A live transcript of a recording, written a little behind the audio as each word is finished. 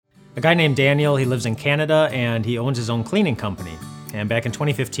A guy named Daniel, he lives in Canada and he owns his own cleaning company. And back in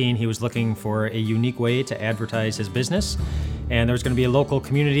 2015, he was looking for a unique way to advertise his business. And there was going to be a local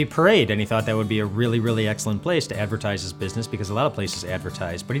community parade, and he thought that would be a really, really excellent place to advertise his business because a lot of places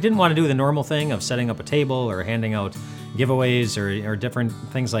advertise. But he didn't want to do the normal thing of setting up a table or handing out giveaways or different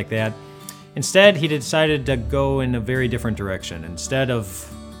things like that. Instead, he decided to go in a very different direction. Instead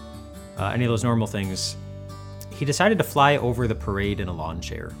of any of those normal things, he decided to fly over the parade in a lawn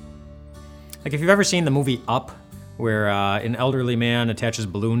chair. Like if you've ever seen the movie Up, where an elderly man attaches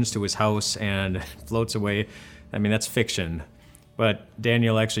balloons to his house and floats away, I mean, that's fiction. But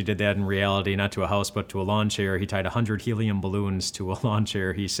Daniel actually did that in reality, not to a house, but to a lawn chair. He tied 100 helium balloons to a lawn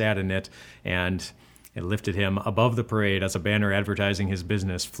chair. He sat in it, and it lifted him above the parade as a banner advertising his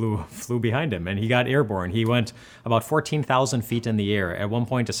business flew behind him, and he got airborne. He went about 14,000 feet in the air. At one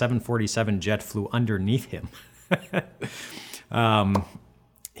point, a 747 jet flew underneath him.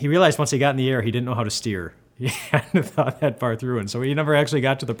 He realized once he got in the air, he didn't know how to steer. He hadn't thought that far through, and so he never actually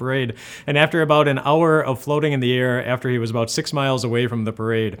got to the parade. And after about an hour of floating in the air, after he was about 6 miles away from the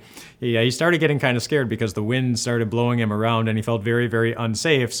parade, he started getting kind of scared because the wind started blowing him around, and he felt very, very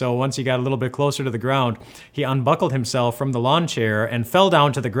unsafe. So once he got a little bit closer to the ground, he unbuckled himself from the lawn chair and fell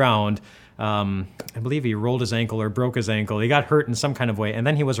down to the ground. I believe he rolled his ankle or broke his ankle. He got hurt in some kind of way, and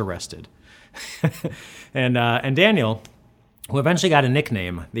then he was arrested. And Daniel, who eventually got a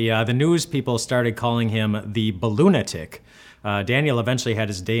nickname. The news people started calling him the Balloonatic. Daniel eventually had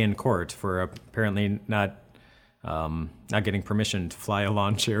his day in court for apparently not getting permission to fly a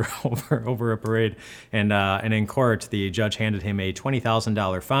lawn chair over a parade. And in court, the judge handed him a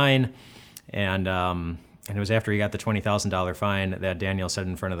 $20,000 fine. And it was after he got the $20,000 fine that Daniel said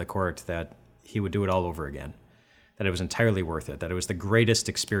in front of the court that he would do it all over again, that it was entirely worth it, that it was the greatest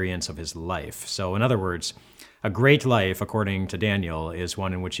experience of his life. So in other words, a great life, according to Daniel, is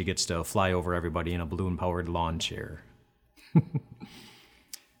one in which he gets to fly over everybody in a balloon-powered lawn chair.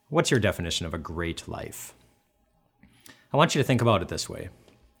 What's your definition of a great life? I want you to think about it this way.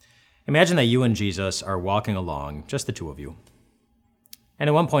 Imagine that you and Jesus are walking along, just the two of you. And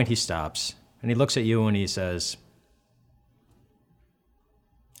at one point he stops, and he looks at you and he says,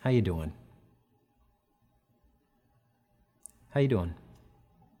 "How you doing? How you doing?"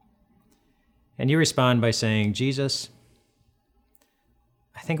 And you respond by saying, "Jesus,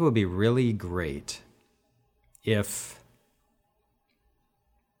 I think it would be really great if..."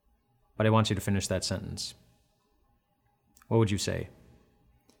 But I want you to finish that sentence. What would you say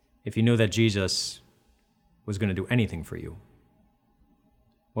if you knew that Jesus was going to do anything for you?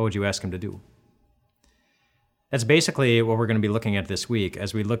 What would you ask him to do? That's basically what we're going to be looking at this week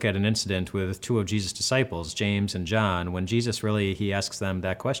as we look at an incident with two of Jesus' disciples, James and John, when Jesus he asks them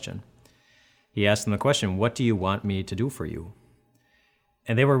that question. He asked them the question, "What do you want me to do for you?"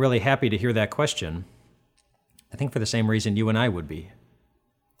 And they were really happy to hear that question, I think for the same reason you and I would be.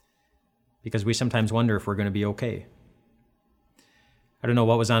 Because we sometimes wonder if we're going to be okay. I don't know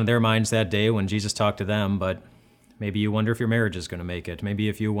what was on their minds that day when Jesus talked to them, but maybe you wonder if your marriage is going to make it. Maybe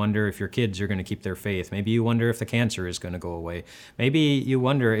if you wonder if your kids are going to keep their faith. Maybe you wonder if the cancer is going to go away. Maybe you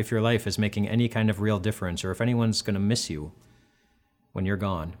wonder if your life is making any kind of real difference or if anyone's going to miss you when you're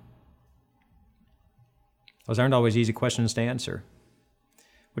gone. Those aren't always easy questions to answer,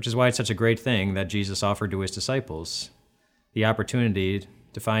 which is why it's such a great thing that Jesus offered to his disciples the opportunity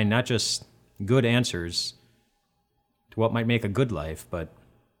to find not just good answers to what might make a good life, but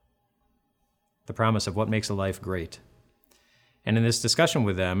the promise of what makes a life great. And in this discussion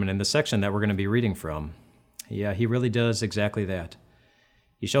with them, and in the section that we're going to be reading from, he really does exactly that.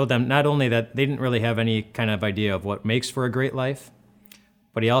 He showed them not only that they didn't really have any kind of idea of what makes for a great life,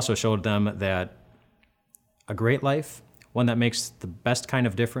 but he also showed them that a great life, one that makes the best kind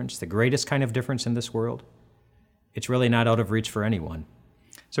of difference, the greatest kind of difference in this world, it's really not out of reach for anyone.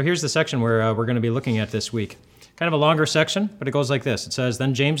 So here's the section where we're going to be looking at this week. Kind of a longer section, but it goes like this. It says,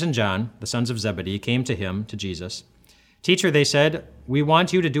 "Then James and John, the sons of Zebedee, came to him, to Jesus. 'Teacher,' they said, 'we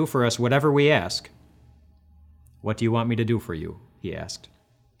want you to do for us whatever we ask.' 'What do you want me to do for you?' he asked.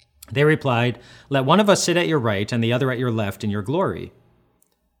 They replied, 'Let one of us sit at your right and the other at your left in your glory.'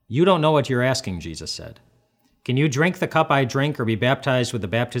 'You don't know what you're asking,' Jesus said. 'Can you drink the cup I drink or be baptized with the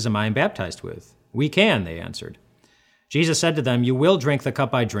baptism I am baptized with?' 'We can,' they answered. Jesus said to them, 'You will drink the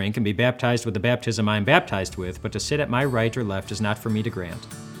cup I drink and be baptized with the baptism I am baptized with, but to sit at my right or left is not for me to grant.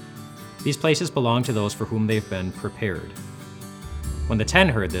 These places belong to those for whom they've been prepared.' When the 10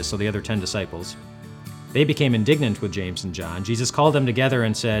 heard this, so the other 10 disciples, they became indignant with James and John. Jesus called them together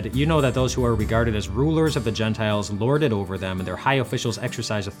and said, 'You know that those who are regarded as rulers of the Gentiles lord it over them, and their high officials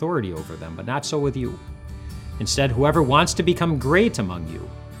exercise authority over them, but not so with you. Instead, whoever wants to become great among you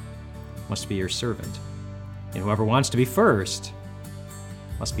must be your servant. And whoever wants to be first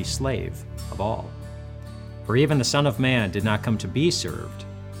must be slave of all. For even the Son of Man did not come to be served,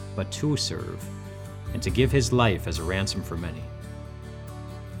 but to serve, and to give his life as a ransom for many.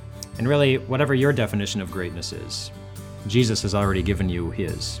 And really, whatever your definition of greatness is, Jesus has already given you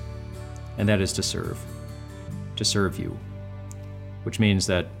his, and that is to serve you, which means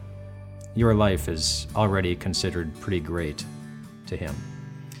that your life is already considered pretty great to him.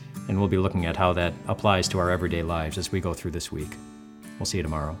 And we'll be looking at how that applies to our everyday lives as we go through this week. We'll see you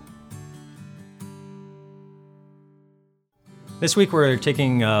tomorrow. This week we're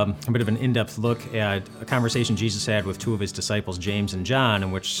taking a bit of an in-depth look at a conversation Jesus had with two of his disciples, James and John,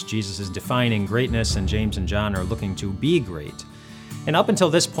 in which Jesus is defining greatness and James and John are looking to be great. And up until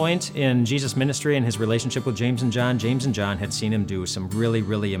this point in Jesus' ministry and his relationship with James and John had seen him do some really,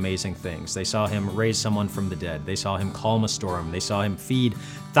 really amazing things. They saw him raise someone from the dead. They saw him calm a storm. They saw him feed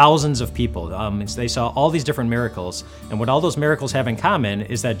thousands of people. They saw all these different miracles. And what all those miracles have in common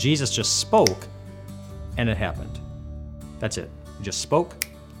is that Jesus just spoke and it happened. That's it. He just spoke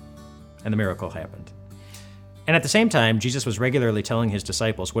and the miracle happened. And at the same time, Jesus was regularly telling his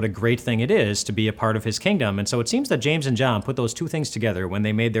disciples what a great thing it is to be a part of his kingdom. And so it seems that James and John put those two things together when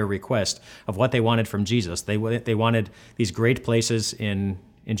they made their request of what they wanted from Jesus. They wanted these great places in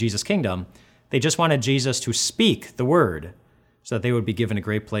Jesus' kingdom. They just wanted Jesus to speak the word so that they would be given a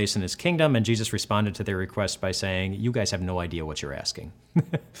great place in his kingdom. And Jesus responded to their request by saying, "You guys have no idea what you're asking."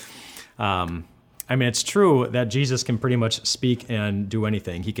 It's true that Jesus can pretty much speak and do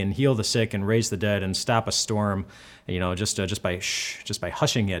anything. He can heal the sick and raise the dead and stop a storm, just by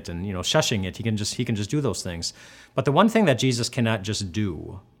hushing it and shushing it. He can just do those things. But the one thing that Jesus cannot just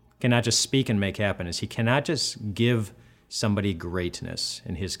do, cannot just speak and make happen, is he cannot just give somebody greatness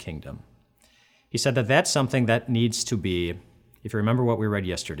in his kingdom. He said that that's something that needs to be, if you remember what we read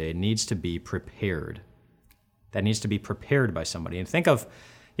yesterday, needs to be prepared. That needs to be prepared by somebody. And think of.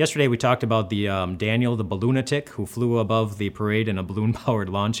 Yesterday we talked about the Daniel, the balloonatic, who flew above the parade in a balloon-powered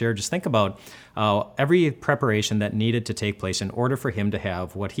lawn chair. Just think about every preparation that needed to take place in order for him to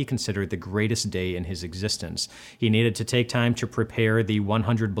have what he considered the greatest day in his existence. He needed to take time to prepare the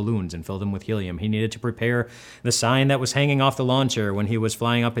 100 balloons and fill them with helium. He needed to prepare the sign that was hanging off the lawn chair when he was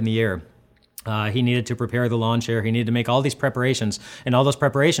flying up in the air. He needed to prepare the lawn chair. He needed to make all these preparations, and all those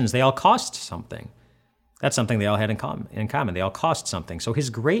preparations, they all cost something. That's something they all had in common. They all cost something. So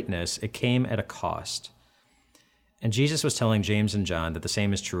his greatness, it came at a cost. And Jesus was telling James and John that the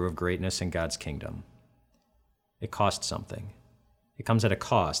same is true of greatness in God's kingdom. It costs something. It comes at a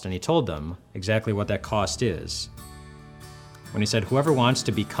cost. And he told them exactly what that cost is when he said, "Whoever wants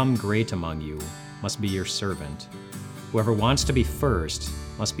to become great among you must be your servant. Whoever wants to be first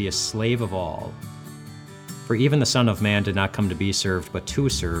must be a slave of all. For even the Son of Man did not come to be served, but to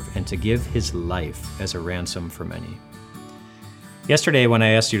serve, and to give his life as a ransom for many." Yesterday, when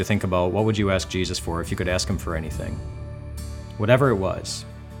I asked you to think about what would you ask Jesus for if you could ask him for anything, whatever it was,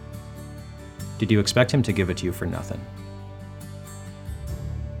 did you expect him to give it to you for nothing?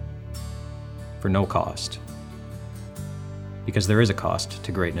 For no cost? Because there is a cost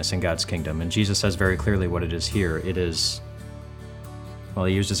to greatness in God's kingdom, and Jesus says very clearly what it is here. It is, well,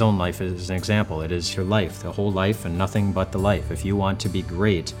 he used his own life as an example. It is your life, the whole life and nothing but the life. If you want to be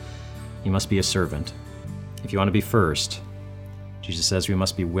great, you must be a servant. If you want to be first, Jesus says we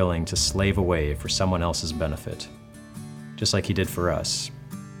must be willing to slave away for someone else's benefit, just like he did for us.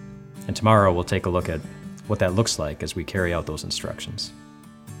 And tomorrow we'll take a look at what that looks like as we carry out those instructions.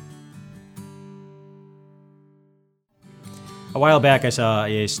 A while back I saw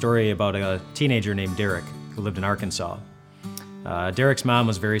a story about a teenager named Derek who lived in Arkansas. Derek's mom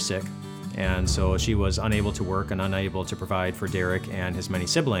was very sick, and so she was unable to work and unable to provide for Derek and his many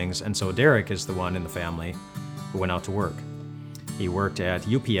siblings, and so Derek is the one in the family who went out to work. He worked at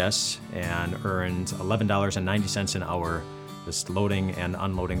UPS and earned $11.90 an hour just loading and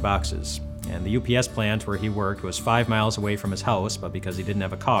unloading boxes. And the UPS plant where he worked was 5 miles away from his house, but because he didn't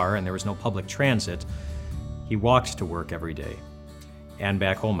have a car and there was no public transit, he walked to work every day and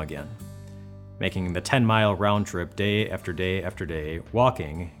back home again, making the 10-mile round trip day after day after day,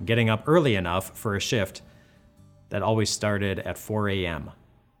 walking, getting up early enough for a shift that always started at 4 a.m.,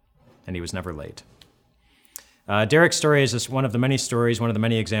 and he was never late. Derek's story is just one of the many stories, one of the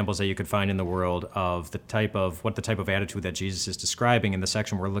many examples that you could find in the world of the type of attitude that Jesus is describing in the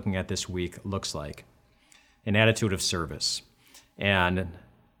section we're looking at this week looks like. An attitude of service. And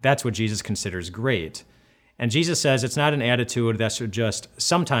that's what Jesus considers great. And Jesus says it's not an attitude that should just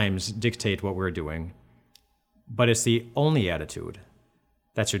sometimes dictate what we're doing, but it's the only attitude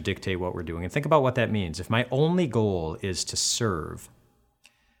that should dictate what we're doing. And think about what that means. If my only goal is to serve,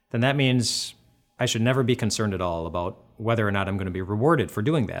 then that means I should never be concerned at all about whether or not I'm going to be rewarded for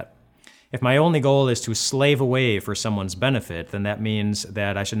doing that. If my only goal is to slave away for someone's benefit, then that means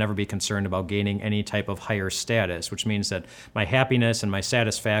that I should never be concerned about gaining any type of higher status, which means that my happiness and my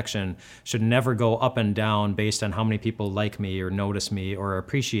satisfaction should never go up and down based on how many people like me or notice me or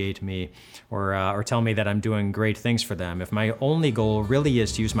appreciate me or tell me that I'm doing great things for them. If my only goal really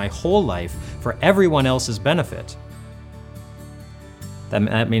is to use my whole life for everyone else's benefit,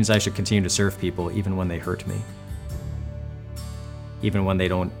 that means I should continue to serve people even when they hurt me, even when they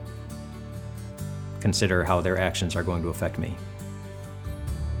don't consider how their actions are going to affect me.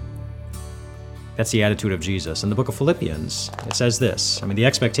 That's the attitude of Jesus. In the book of Philippians, it says this. The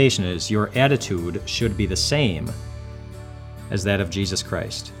expectation is your attitude should be the same as that of Jesus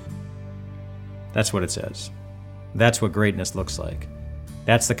Christ. That's what it says. That's what greatness looks like.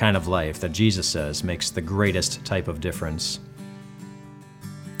 That's the kind of life that Jesus says makes the greatest type of difference.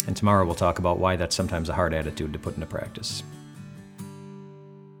 And tomorrow we'll talk about why that's sometimes a hard attitude to put into practice.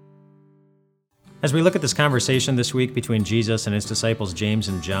 As we look at this conversation this week between Jesus and his disciples James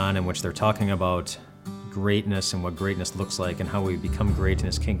and John, in which they're talking about greatness and what greatness looks like and how we become great in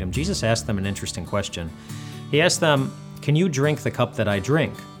his kingdom, Jesus asked them an interesting question. He asked them, "Can you drink the cup that I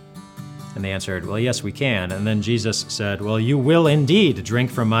drink?" And they answered, "Well, yes, we can." And then Jesus said, "Well, you will indeed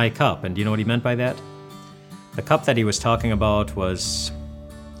drink from my cup." And do you know what he meant by that? The cup that he was talking about was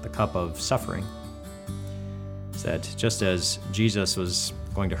the cup of suffering. He said, just as Jesus was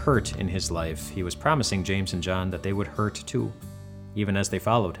going to hurt in his life, he was promising James and John that they would hurt too, even as they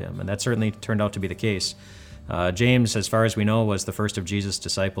followed him. And that certainly turned out to be the case. James, as far as we know, was the first of Jesus'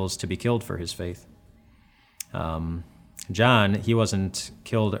 disciples to be killed for his faith. John, he wasn't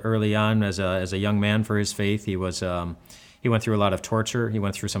killed early on as a young man for his faith. He went through a lot of torture. He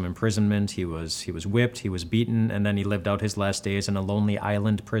went through some imprisonment. He was whipped. He was beaten, and then he lived out his last days in a lonely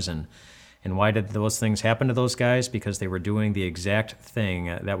island prison. And why did those things happen to those guys? Because they were doing the exact thing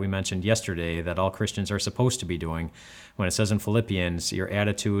that we mentioned yesterday that all Christians are supposed to be doing. When it says in Philippians, your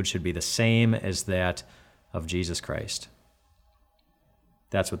attitude should be the same as that of Jesus Christ.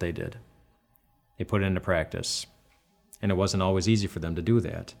 That's what they did. They put it into practice. And it wasn't always easy for them to do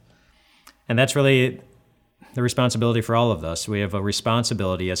that. And that's really the responsibility for all of us. We have a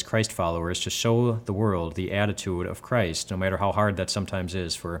responsibility as Christ followers to show the world the attitude of Christ, no matter how hard that sometimes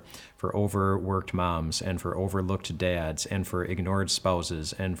is for overworked moms and for overlooked dads and for ignored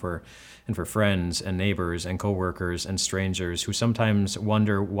spouses and for friends and neighbors and coworkers and strangers who sometimes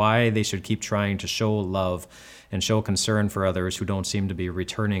wonder why they should keep trying to show love and show concern for others who don't seem to be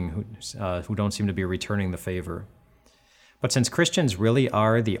returning the favor. But since Christians really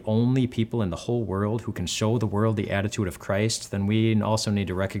are the only people in the whole world who can show the world the attitude of Christ, then we also need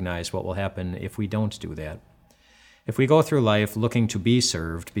to recognize what will happen if we don't do that. If we go through life looking to be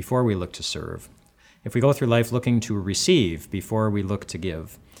served before we look to serve, if we go through life looking to receive before we look to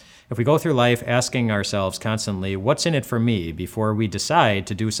give, if we go through life asking ourselves constantly, what's in it for me, before we decide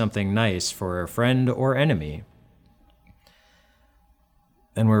to do something nice for a friend or enemy,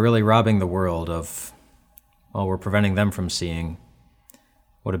 then we're really robbing the world of, well, we're preventing them from seeing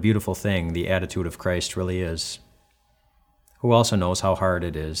what a beautiful thing the attitude of Christ really is, who also knows how hard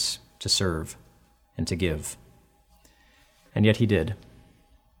it is to serve and to give. And yet he did.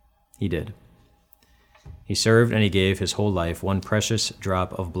 He did. He served and he gave his whole life, one precious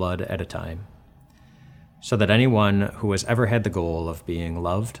drop of blood at a time, so that anyone who has ever had the goal of being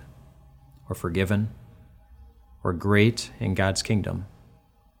loved or forgiven or great in God's kingdom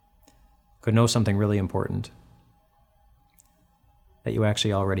could know something really important, that you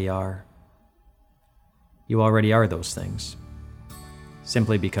actually already are. You already are those things,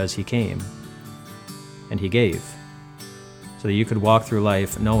 simply because he came and he gave, so that you could walk through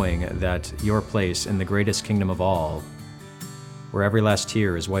life knowing that your place in the greatest kingdom of all, where every last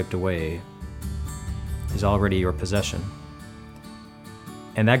tear is wiped away, is already your possession.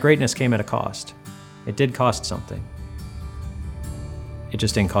 And that greatness came at a cost. It did cost something. It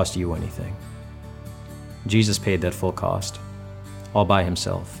just didn't cost you anything. Jesus paid that full cost, all by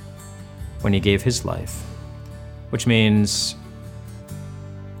himself, when he gave his life, which means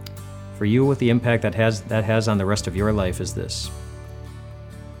for you, what the impact that has on the rest of your life is this.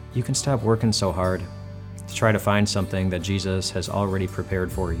 You can stop working so hard to try to find something that Jesus has already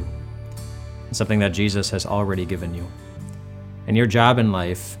prepared for you, and something that Jesus has already given you. And your job in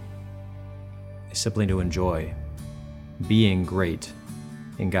life is simply to enjoy being great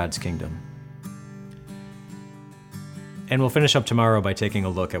in God's kingdom. And we'll finish up tomorrow by taking a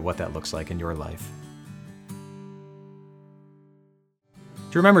look at what that looks like in your life.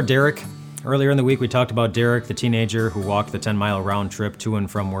 Do you remember Derek? Earlier in the week, we talked about Derek, the teenager who walked the 10-mile round trip to and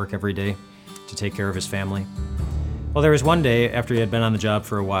from work every day to take care of his family. Well, there was one day after he had been on the job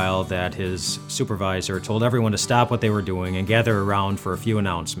for a while that his supervisor told everyone to stop what they were doing and gather around for a few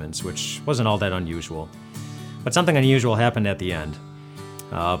announcements, which wasn't all that unusual. But something unusual happened at the end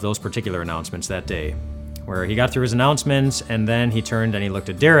of those particular announcements that day, where he got through his announcements and then he turned and he looked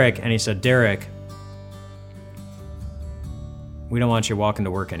at Derek and he said, "Derek, we don't want you walking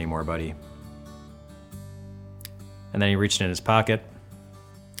to work anymore, buddy." And then he reached in his pocket,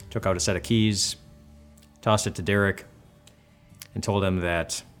 took out a set of keys, tossed it to Derek, and told him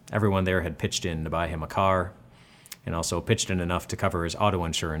that everyone there had pitched in to buy him a car, and also pitched in enough to cover his auto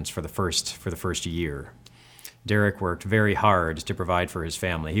insurance for the first year. Derek worked very hard to provide for his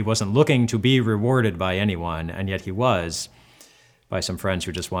family. He wasn't looking to be rewarded by anyone, and yet he was by some friends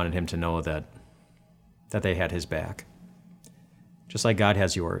who just wanted him to know that they had his back, just like God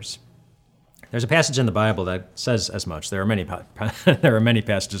has yours. There's a passage in the Bible that says as much. There are many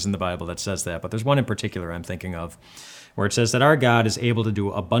passages in the Bible that says that, but there's one in particular I'm thinking of where it says that our God is able to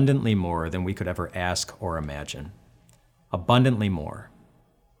do abundantly more than we could ever ask or imagine. Abundantly more.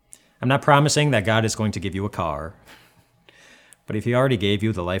 I'm not promising that God is going to give you a car, but if he already gave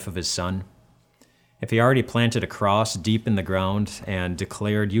you the life of his son, if he already planted a cross deep in the ground and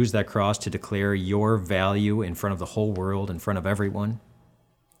used that cross to declare your value in front of the whole world, in front of everyone,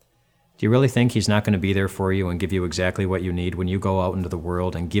 do you really think he's not going to be there for you and give you exactly what you need when you go out into the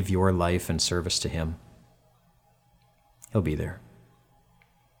world and give your life in service to him? He'll be there.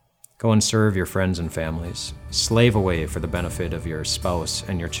 Go and serve your friends and families. Slave away for the benefit of your spouse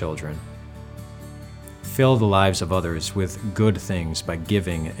and your children. Fill the lives of others with good things by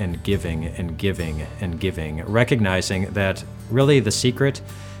giving and giving and giving and giving, recognizing that really the secret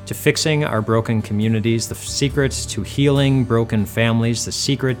to fixing our broken communities, the secret to healing broken families, the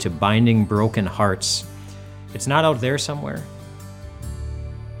secret to binding broken hearts, it's not out there somewhere.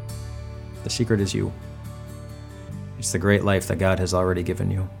 The secret is you. It's the great life that God has already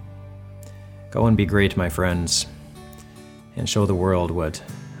given you. Go and be great, my friends, and show the world what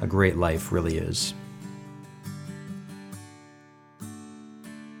a great life really is.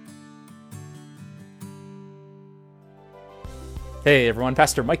 Hey everyone,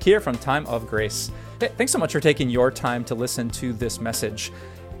 Pastor Mike here from Time of Grace. Hey, thanks so much for taking your time to listen to this message.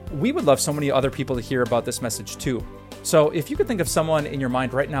 We would love so many other people to hear about this message too. So if you could think of someone in your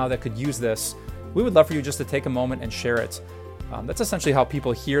mind right now that could use this, we would love for you just to take a moment and share it. That's essentially how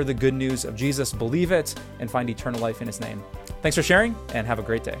people hear the good news of Jesus, believe it, and find eternal life in his name. Thanks for sharing, and have a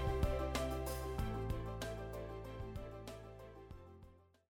great day.